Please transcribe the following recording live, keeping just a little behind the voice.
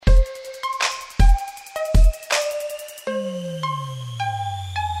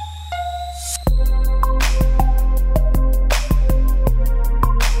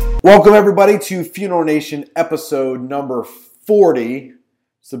Welcome, everybody, to Funeral Nation episode number 40.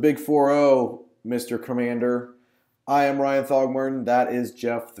 It's the big 4-0, Mr. Commander. I am Ryan Thogmartin. That is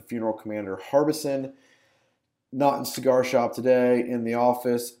Jeff, the Funeral Commander Harbison. Not in cigar shop today, in the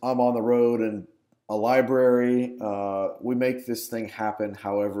office. I'm on the road in a library. We make this thing happen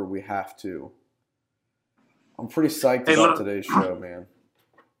however we have to. I'm pretty psyched about today's show, man.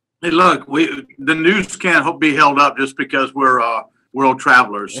 Hey, look, the news can't be held up just because we're world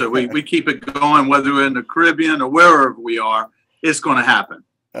travelers. So we keep it going, whether we're in the Caribbean or wherever we are, it's going to happen.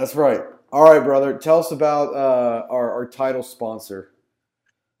 That's right. All right, brother. Tell us about our title sponsor.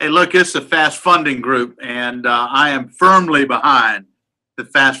 Hey, look, it's the Fast Funding Group, and I am firmly behind the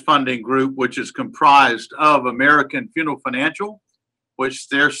Fast Funding Group, which is comprised of American Funeral Financial, which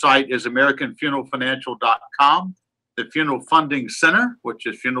their site is americanfuneralfinancial.com, the Funeral Funding Center, which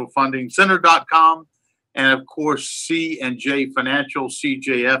is funeralfundingcenter.com, and of course, C&J Financial,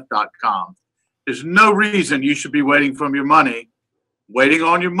 CJF.com. There's no reason you should be waiting on your money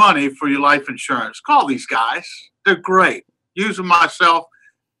for your life insurance. Call these guys. They're great. Use them myself.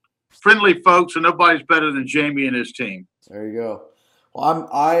 Friendly folks, and nobody's better than Jamie and his team. There you go. Well,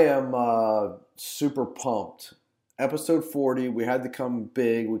 I am super pumped. Episode 40, we had to come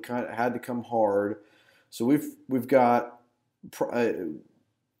big. We kind of had to come hard. So we've got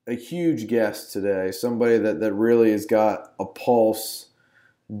a huge guest today, somebody that really has got a pulse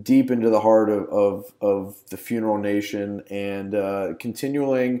deep into the heart of the Funeral Nation, and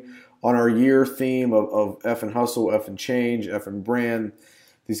continuing on our year theme of F and Hustle, F and Change, F and Brand.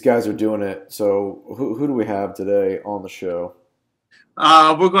 These guys are doing it. So who do we have today on the show?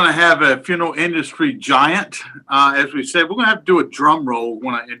 We're going to have a funeral industry giant. As we said, we're going to have to do a drum roll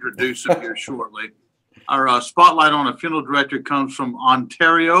when I introduce him here shortly. Our spotlight on a funeral director comes from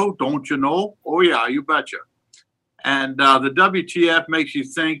Ontario, don't you know? Oh, yeah, you betcha. And the WTF makes you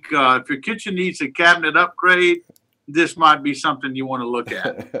think if your kitchen needs a cabinet upgrade, this might be something you want to look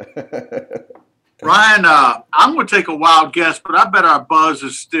at. Ryan, I'm going to take a wild guess, but I bet our buzz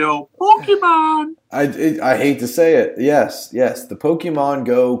is still Pokemon. I hate to say it. Yes. The Pokemon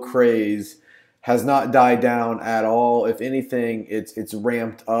Go craze has not died down at all. If anything, it's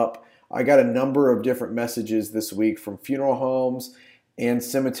ramped up. I got a number of different messages this week from funeral homes and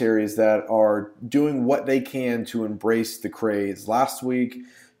cemeteries that are doing what they can to embrace the craze. Last week,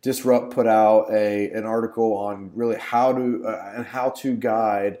 Disrupt put out an article on really how to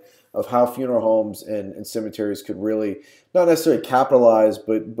guide of how funeral homes and cemeteries could really not necessarily capitalize,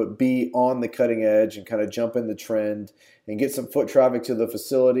 but be on the cutting edge and kind of jump in the trend and get some foot traffic to the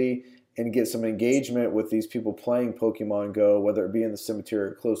facility and get some engagement with these people playing Pokemon Go, whether it be in the cemetery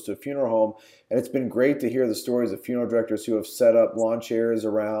or close to a funeral home. And it's been great to hear the stories of funeral directors who have set up lawn chairs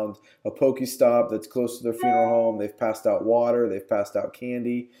around a Pokestop that's close to their funeral home. They've passed out water. They've passed out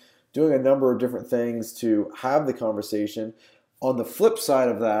candy, doing a number of different things to have the conversation. On the flip side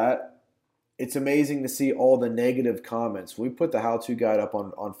of that, it's amazing to see all the negative comments. We put the how-to guide up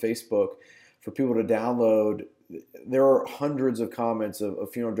on Facebook for people to download. There are hundreds of comments of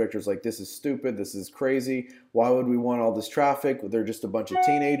funeral directors like, this is stupid, this is crazy, why would we want all this traffic? They're just a bunch of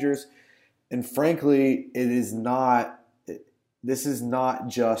teenagers. And frankly, this is not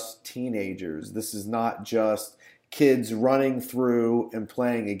just teenagers. This is not just kids running through and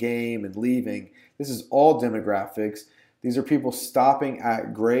playing a game and leaving. This is all demographics. These are people stopping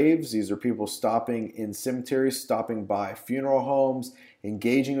at graves. These are people stopping in cemeteries, stopping by funeral homes,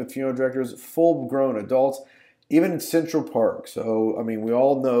 engaging with funeral directors, full-grown adults. Even in Central Park. So, I mean, we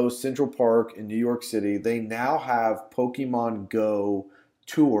all know Central Park in New York City, they now have Pokemon Go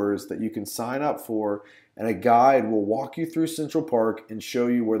tours that you can sign up for, and a guide will walk you through Central Park and show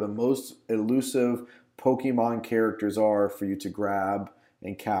you where the most elusive Pokemon characters are for you to grab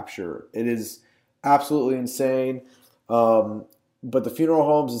and capture. It is absolutely insane. But the funeral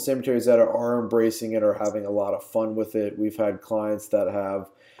homes and cemeteries that are embracing it are having a lot of fun with it. We've had clients that have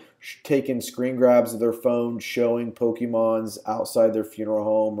taken screen grabs of their phone showing Pokemons outside their funeral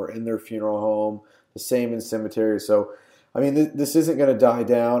home or in their funeral home, the same in cemeteries. So, I mean, this isn't going to die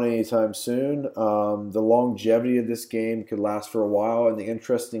down anytime soon. The longevity of this game could last for a while, and the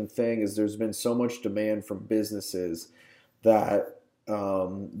interesting thing is there's been so much demand from businesses that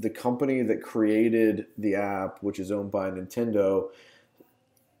the company that created the app, which is owned by Nintendo,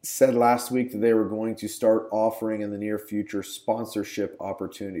 said last week that they were going to start offering in the near future sponsorship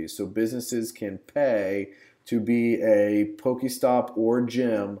opportunities. So businesses can pay to be a Pokestop or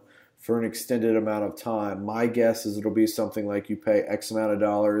gym for an extended amount of time. My guess is it'll be something like you pay X amount of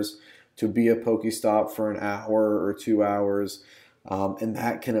dollars to be a Pokestop for an hour or 2 hours, and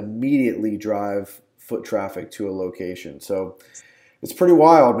that can immediately drive foot traffic to a location. So It's pretty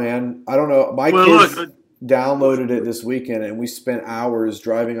wild, man. I don't know. My Well, kids look, downloaded it this weekend, and we spent hours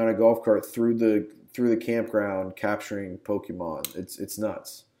driving on a golf cart through the campground capturing Pokemon. It's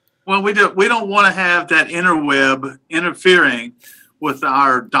nuts. well, we don't want to have that interweb interfering with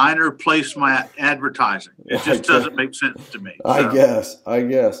our diner placemat advertising. It just doesn't make sense to me. I guess.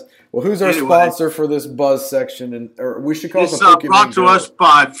 Well, who's our Anyway. sponsor for this buzz section? Or we should call it It's the Pokemon brought to Go. us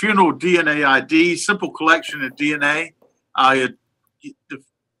by Funeral DNA ID, simple collection of DNA. The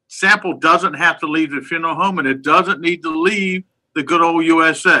sample doesn't have to leave the funeral home, and it doesn't need to leave the good old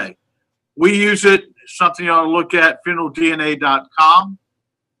USA. We use it, something you ought to look at, funeraldna.com.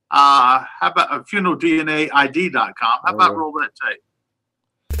 How about funeraldnaid.com? How about roll that tape?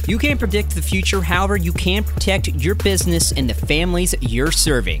 You can't predict the future, however, you can protect your business and the families you're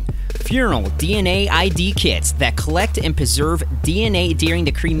serving. Funeral DNA ID kits that collect and preserve DNA during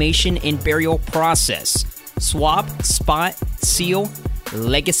the cremation and burial process. Swab, spot, seal,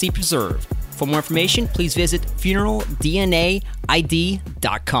 legacy preserve. For more information, please visit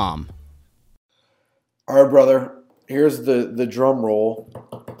funeraldnaid.com. All right, brother. Here's the drum roll.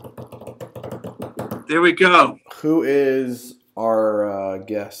 There we go. Who is our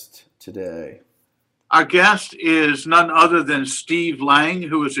guest today? Our guest is none other than Steve Lang,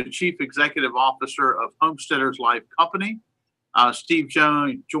 who is the Chief Executive Officer of Homesteaders Life Company. Steve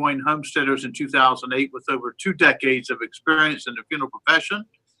joined Homesteaders in 2008 with over 2 decades of experience in the funeral profession.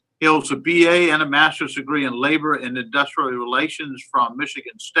 He holds a BA and a master's degree in labor and industrial relations from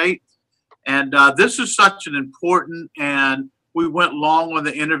Michigan State. And this is such an important, and we went long on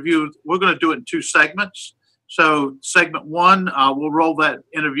the interview. We're going to do it in 2 segments. So segment 1, we'll roll that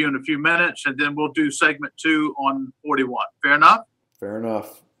interview in a few minutes, and then we'll do segment 2 on 41. Fair enough? Fair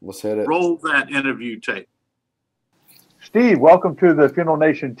enough. Let's hit it. Roll that interview tape. Steve, welcome to the Funeral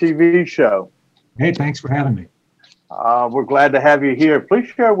Nation TV show. Hey, thanks for having me. We're glad to have you here. Please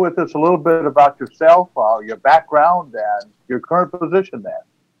share with us a little bit about yourself, your background, and your current position there.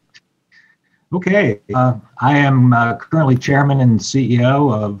 Okay. I am currently chairman and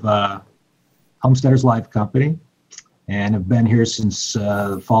CEO of Homesteaders Life Company, and have been here since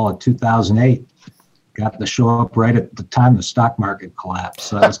the fall of 2008. Got to show up right at the time the stock market collapsed.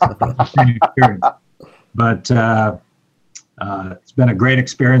 So that's an interesting experience. But it's been a great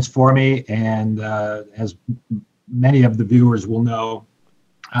experience for me, and as many of the viewers will know,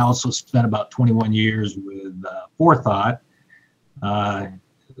 I also spent about 21 years with Forethought,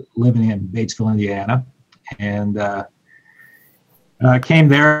 living in Batesville, Indiana, and came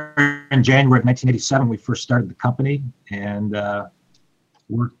there in January of 1987. We first started the company, and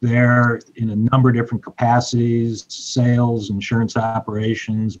worked there in a number of different capacities: sales, insurance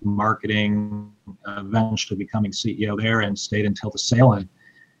operations, marketing, eventually becoming CEO there, and stayed until the sale, and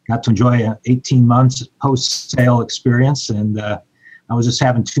got to enjoy 18 months post-sale experience. And I was just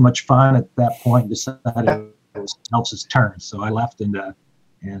having too much fun at that point and decided it was someone else's turn. So I left, and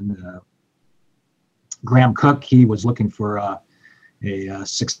Graham Cook, he was looking for a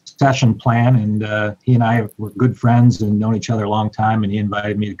succession plan, and he and I were good friends and known each other a long time, and he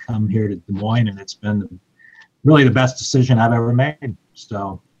invited me to come here to Des Moines, and it's been really the best decision I've ever made.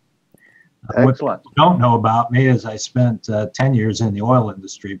 So Excellent. What you don't know about me is I spent 10 years in the oil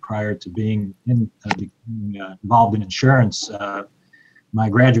industry prior to being involved in insurance. My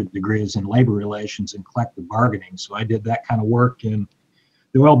graduate degree is in labor relations and collective bargaining, so I did that kind of work in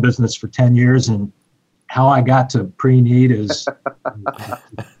the oil business for 10 years, and how I got to pre-need is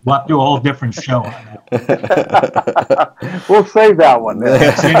we'll do a whole different show on that. We'll save that one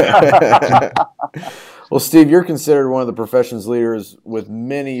then. Well, Steve, you're considered one of the profession's leaders with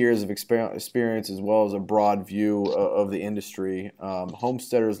many years of experience as well as a broad view of the industry.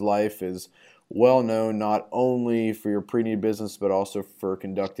 Homesteaders Life is well known not only for your pre-need business, but also for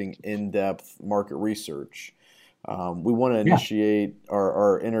conducting in-depth market research. We want to initiate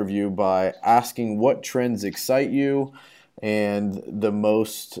our interview by asking what trends excite you and the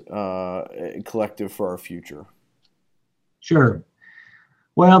most collective for our future. Sure.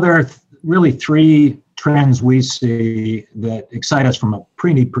 Well, there are really 3 trends we see that excite us from a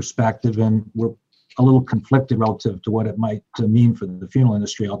pre-need perspective, and we're a little conflicted relative to what it might mean for the funeral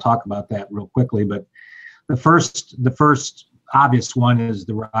industry. I'll talk about that real quickly, but the first obvious one is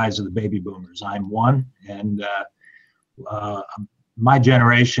the rise of the baby boomers. I'm one, and my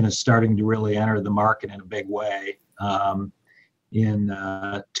generation is starting to really enter the market in a big way. In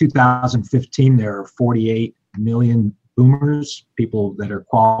 2015, there are 48 million boomers, people that are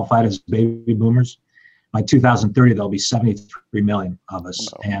qualified as baby boomers. By 2030, there'll be 73 million of us,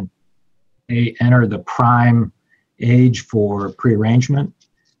 and they enter the prime age for prearrangement.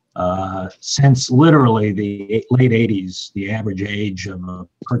 Since literally the late 80s, the average age of a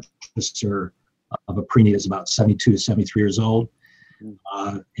purchaser of a preneed is about 72 to 73 years old.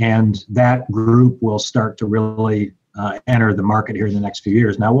 And that group will start to really enter the market here in the next few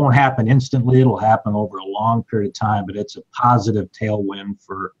years. Now, it won't happen instantly. It'll happen over a long period of time, but it's a positive tailwind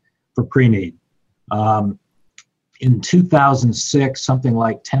for preneed. In 2006, something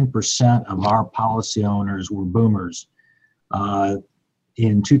like 10% of our policy owners were boomers.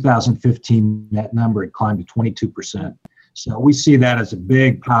 In 2015, that number had climbed to 22%. So we see that as a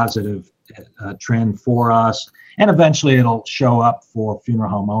big positive trend for us, and eventually it'll show up for funeral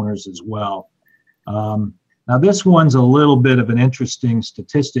home owners as well. Now, this one's a little bit of an interesting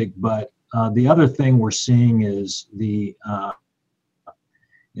statistic, but the other thing we're seeing is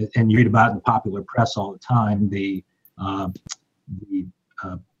and you read about it in the popular press all the time, the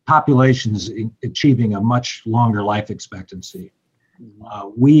population's achieving a much longer life expectancy.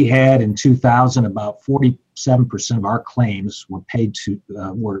 We had in 2000 about 47% of our claims were paid to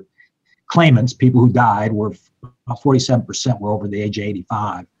were claimants, people who died, were 47% were over the age of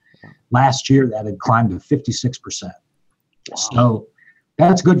 85. Last year, that had climbed to 56%. Wow. So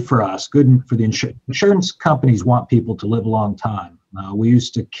that's good for us, good for the insurance companies want people to live a long time. We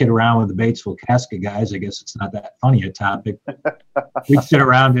used to kid around with the Batesville casket guys. I guess it's not that funny a topic. We'd sit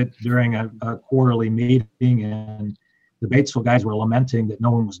around it during a quarterly meeting, and the Batesville guys were lamenting that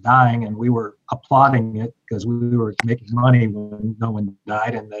no one was dying, and we were applauding it because we were making money when no one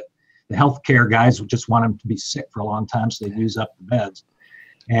died, and the healthcare guys would just want them to be sick for a long time so they'd use up the beds.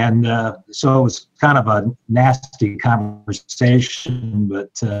 And so it was kind of a nasty conversation,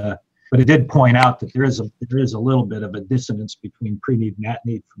 but it did point out that there is a little bit of a dissonance between pre-need and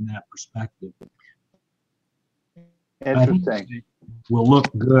at-need from that perspective. Interesting. Will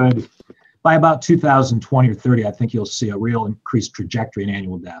look good. By about 2020 or 30, I think you'll see a real increased trajectory in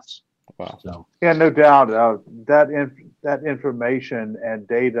annual deaths. Wow. So. Yeah, no doubt. That information and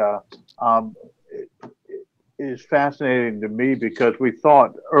data is fascinating to me because we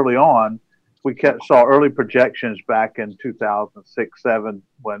thought early on, saw early projections back in 2006, 2007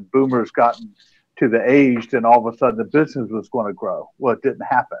 when boomers got to the age, and all of a sudden the business was going to grow. Well, it didn't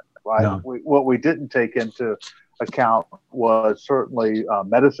happen, right? No. What we didn't take into account was certainly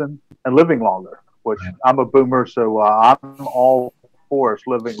medicine and living longer, which I'm a boomer, so I'm all for us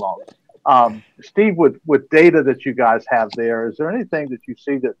living longer. Steve, with data that you guys have there, is there anything that you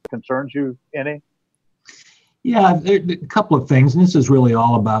see that concerns you any? Yeah, there are a couple of things, and this is really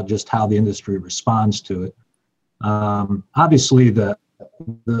all about just how the industry responds to it. Obviously, the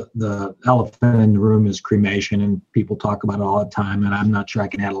elephant in the room is cremation, and people talk about it all the time, and I'm not sure I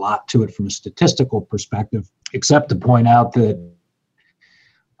can add a lot to it from a statistical perspective, except to point out that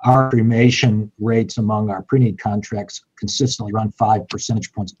our cremation rates among our pre-need contracts consistently run 5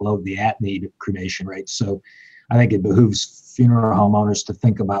 percentage points below the at-need cremation rates. So I think it behooves funeral home owners to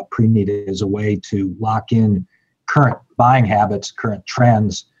think about pre-need as a way to lock in current buying habits, current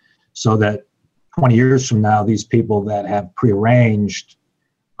trends, so that 20 years from now, these people that have prearranged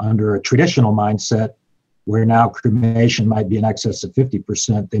under a traditional mindset, where now cremation might be in excess of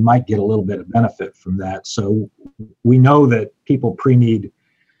 50%, they might get a little bit of benefit from that. So we know that people pre-need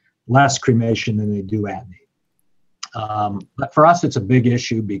less cremation than they do at-need. But for us, it's a big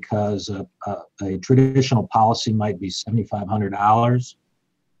issue because a traditional policy might be $7,500.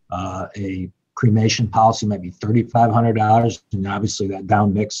 A cremation policy might be $3,500. And obviously that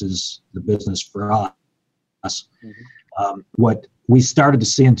down mixes the business for us. Mm-hmm. What we started to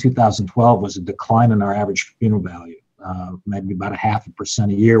see in 2012 was a decline in our average funeral value, maybe about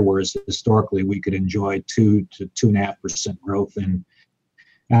 0.5% a year, whereas historically we could enjoy 2 to 2.5% growth in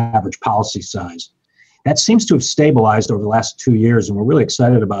average policy size. That seems to have stabilized over the last 2 years, and we're really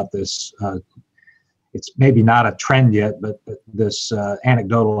excited about this. It's maybe not a trend yet, but this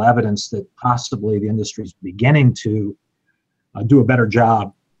anecdotal evidence that possibly the industry is beginning to do a better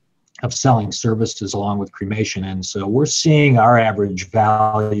job of selling services along with cremation. And so we're seeing our average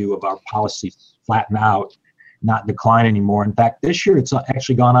value of our policies flatten out, not decline anymore. In fact, this year it's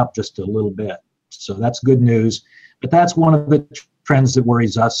actually gone up just a little bit. So that's good news. But that's one of the trends that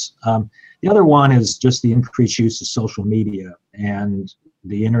worries us. The other one is just the increased use of social media and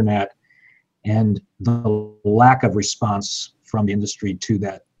the internet and the lack of response from the industry to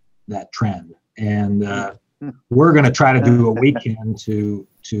that trend. And we're going to try to do what we can to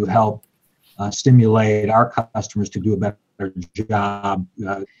help stimulate our customers to do a better job.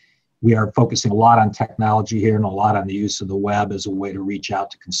 We are focusing a lot on technology here and a lot on the use of the web as a way to reach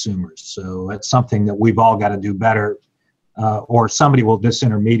out to consumers. So that's something that we've all got to do better. Or somebody will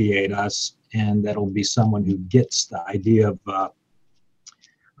disintermediate us, and that'll be someone who gets the idea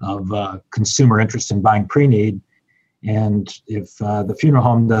of consumer interest in buying pre-need. And if the funeral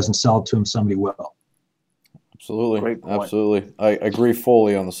home doesn't sell it to them, somebody will. Absolutely. Great point. Absolutely. I agree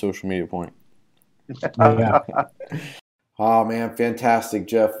fully on the social media point. Yeah. Oh, man, fantastic,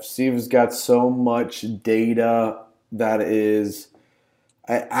 Jeff. Steve's got so much data that is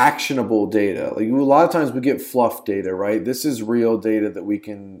actionable data. Like, a lot of times we get fluff data, right? This is real data that we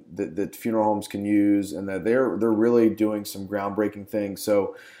can that funeral homes can use, and that they're really doing some groundbreaking things.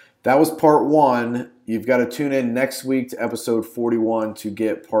 So that was part one. You've got to tune in next week to episode 41 to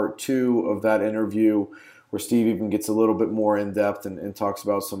get part two of that interview, where Steve even gets a little bit more in depth and talks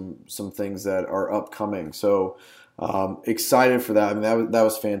about some things that are upcoming. So excited for that. I mean, that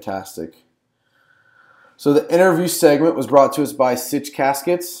was fantastic. So the interview segment was brought to us by Sitch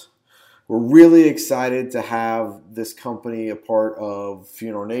Caskets. We're really excited to have this company a part of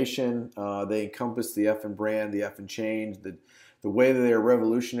Funeral Nation. They encompass the Effin brand, the Effin change, the way that they're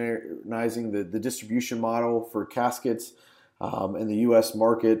revolutionizing the distribution model for caskets in the U.S.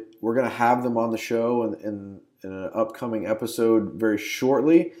 market. We're going to have them on the show in an upcoming episode very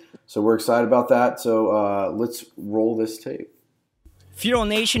shortly. So we're excited about that. So let's roll this tape. Funeral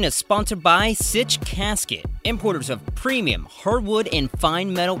Nation is sponsored by Sitch Casket, importers of premium hardwood and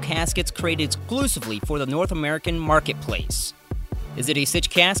fine metal caskets created exclusively for the North American marketplace. Is it a Sitch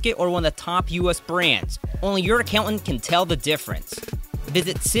casket or one of the top U.S. brands? Only your accountant can tell the difference.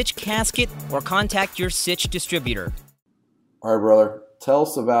 Visit Sitch Casket or contact your Sitch distributor. All right, brother. Tell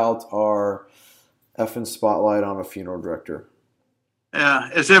us about our Effin Spotlight on a Funeral Director.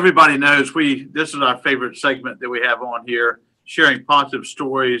 As everybody knows, this is our favorite segment that we have on here, sharing positive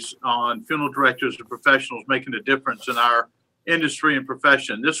stories on funeral directors and professionals making a difference in our industry and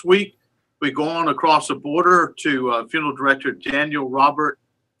profession. This week, we go on across the border to funeral director Daniel Robert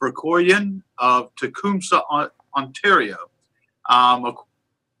Verkooyen of Tecumseh, Ontario.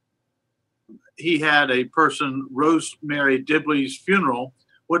 He had a person, Rosemary Dibley's funeral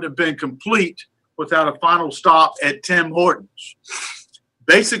wouldn't have been complete without a final stop at Tim Hortons.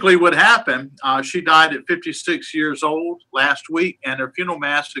 Basically what happened, she died at 56 years old last week, and her funeral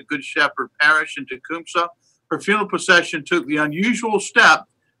mass at Good Shepherd Parish in Tecumseh. Her funeral procession took the unusual step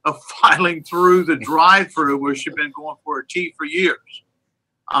of filing through the drive-through where she'd been going for her tea for years.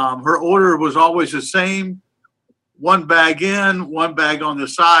 Her order was always the same: one bag in, one bag on the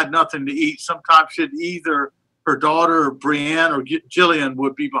side, nothing to eat. Sometimes either her daughter, Brianne, or Jillian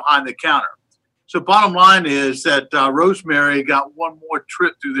would be behind the counter. So bottom line is that Rosemary got one more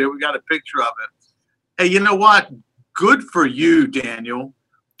trip through there. We got a picture of it. Hey, you know what? Good for you, Daniel.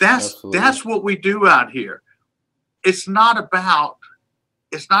 That's what we do out here. It's not about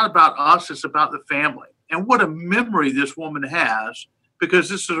us. It's about the family. And what a memory this woman has, because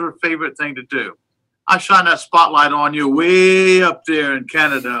this is her favorite thing to do. I shine that spotlight on you way up there in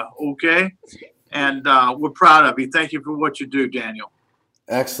Canada, okay? And we're proud of you. Thank you for what you do, Daniel.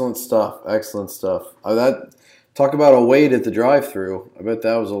 Excellent stuff. Excellent stuff. Talk about a wait at the drive-thru. I bet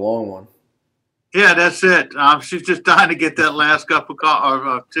that was a long one. Yeah, that's it. She's just dying to get that last cup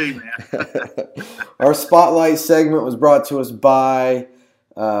of tea, man. Our spotlight segment was brought to us by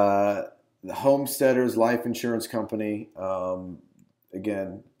the Homesteaders Life Insurance Company.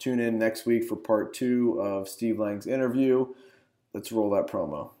 Again, tune in next week for part 2 of Steve Lang's interview. Let's roll that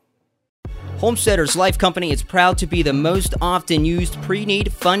promo. Homesteaders Life Company is proud to be the most often used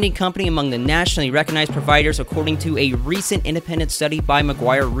pre-need funding company among the nationally recognized providers, according to a recent independent study by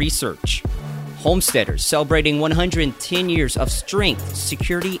McGuire Research. Homesteaders celebrating 110 years of strength,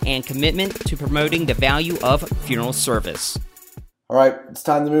 security, and commitment to promoting the value of funeral service. All right, it's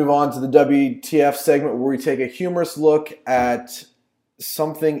time to move on to the WTF segment, where we take a humorous look at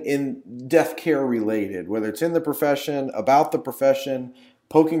something in death care related, whether it's in the profession, about the profession,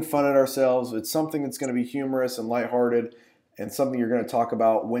 poking fun at ourselves. It's something that's going to be humorous and lighthearted, and something you're going to talk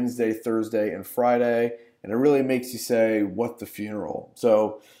about Wednesday, Thursday, and Friday. And it really makes you say, what the funeral?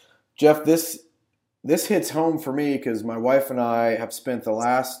 So, Jeff, this hits home for me because my wife and I have spent the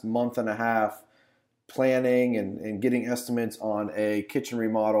last month and a half planning and getting estimates on a kitchen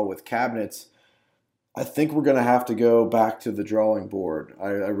remodel with cabinets. I think we're going to have to go back to the drawing board. I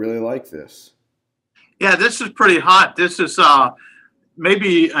really like this. Yeah, this is pretty hot. This is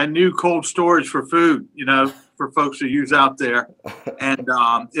maybe a new cold storage for food, for folks to use out there. And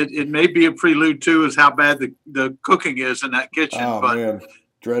it may be a prelude, too, is how bad the cooking is in that kitchen. Oh, but, man,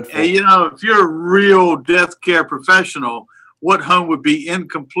 dreadful. Hey, if you're a real death care professional, what home would be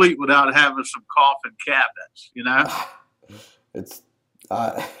incomplete without having some coffin cabinets,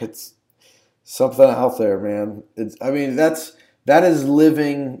 It's something out there, man. That is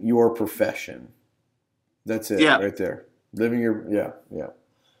living your profession. That's it, right there. Living your, yeah.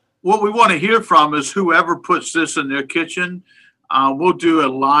 what we want to hear from is whoever puts this in their kitchen. We'll do a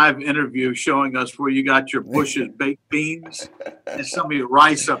live interview showing us where you got your Bush's baked beans and some of your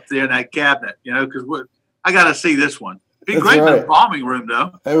rice up there in that cabinet, because I got to see this one. Be That's great in right. the bombing room,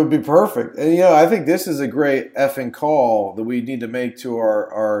 though. It would be perfect. And, I think this is a great effing call that we need to make to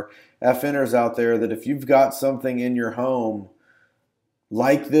our FNers out there, that if you've got something in your home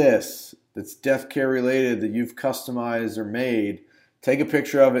like this that's death care related that you've customized or made, take a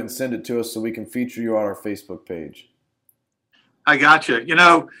picture of it and send it to us so we can feature you on our Facebook page. I got you.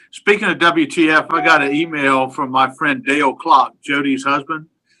 Speaking of WTF, I got an email from my friend Dale Clark, Jody's husband,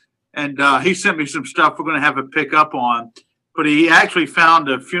 and he sent me some stuff we're going to have a pick up on. But he actually found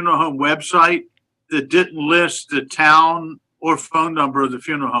a funeral home website that didn't list the town or phone number of the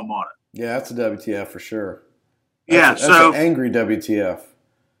funeral home on it. Yeah, that's a WTF for sure. That's an angry WTF.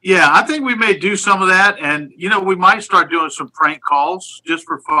 Yeah, I think we may do some of that, and we might start doing some prank calls just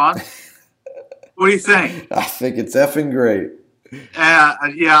for fun. What do you think? I think it's effing great.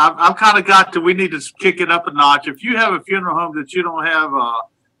 I've kind of got to. We need to kick it up a notch. If you have a funeral home that you don't have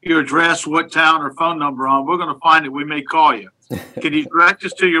your address, what town, or phone number on, we're going to find it. We may call you. Can you direct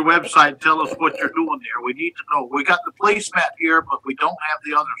us to your website and tell us what you're doing there? We need to know. We got the placemat here, but we don't have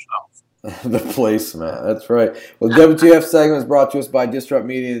the other stuff. The placemat. That's right. Well, the WTF segment is brought to us by Disrupt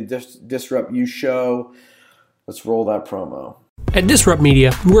Media and Disrupt You Show. Let's roll that promo. At Disrupt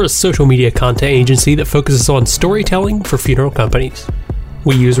Media, we're a social media content agency that focuses on storytelling for funeral companies.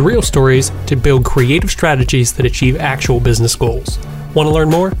 We use real stories to build creative strategies that achieve actual business goals. Want to learn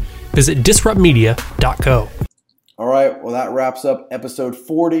more? Visit disruptmedia.co. All right, well, that wraps up episode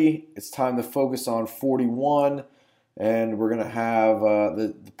 40. It's time to focus on 41, and we're going to have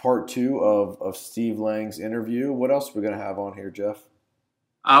the part 2 of Steve Lang's interview. What else are we going to have on here, Jeff?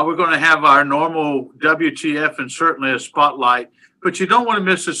 We're going to have our normal WTF and certainly a spotlight. But you don't want to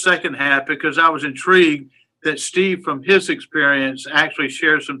miss the second half, because I was intrigued that Steve, from his experience, actually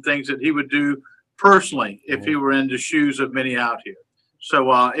shared some things that he would do personally if he were in the shoes of many out here.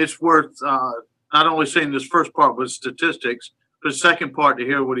 So it's worth not only seeing this first part with statistics, but the second part to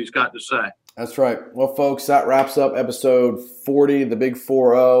hear what he's got to say. That's right. Well, folks, that wraps up episode 40, the big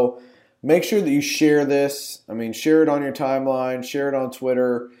 4-0. Make sure that you share this. Share it on your timeline. Share it on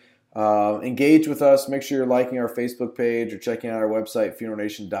Twitter. Engage with us. Make sure you're liking our Facebook page or checking out our website,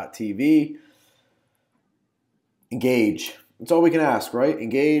 funeralnation.tv. Engage. That's all we can ask, right?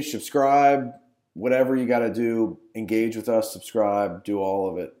 Engage, subscribe, whatever you got to do. Engage with us, subscribe, do all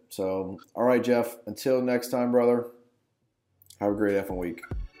of it. So, all right, Jeff, until next time, brother, have a great effing week.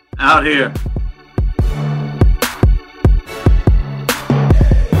 Out here.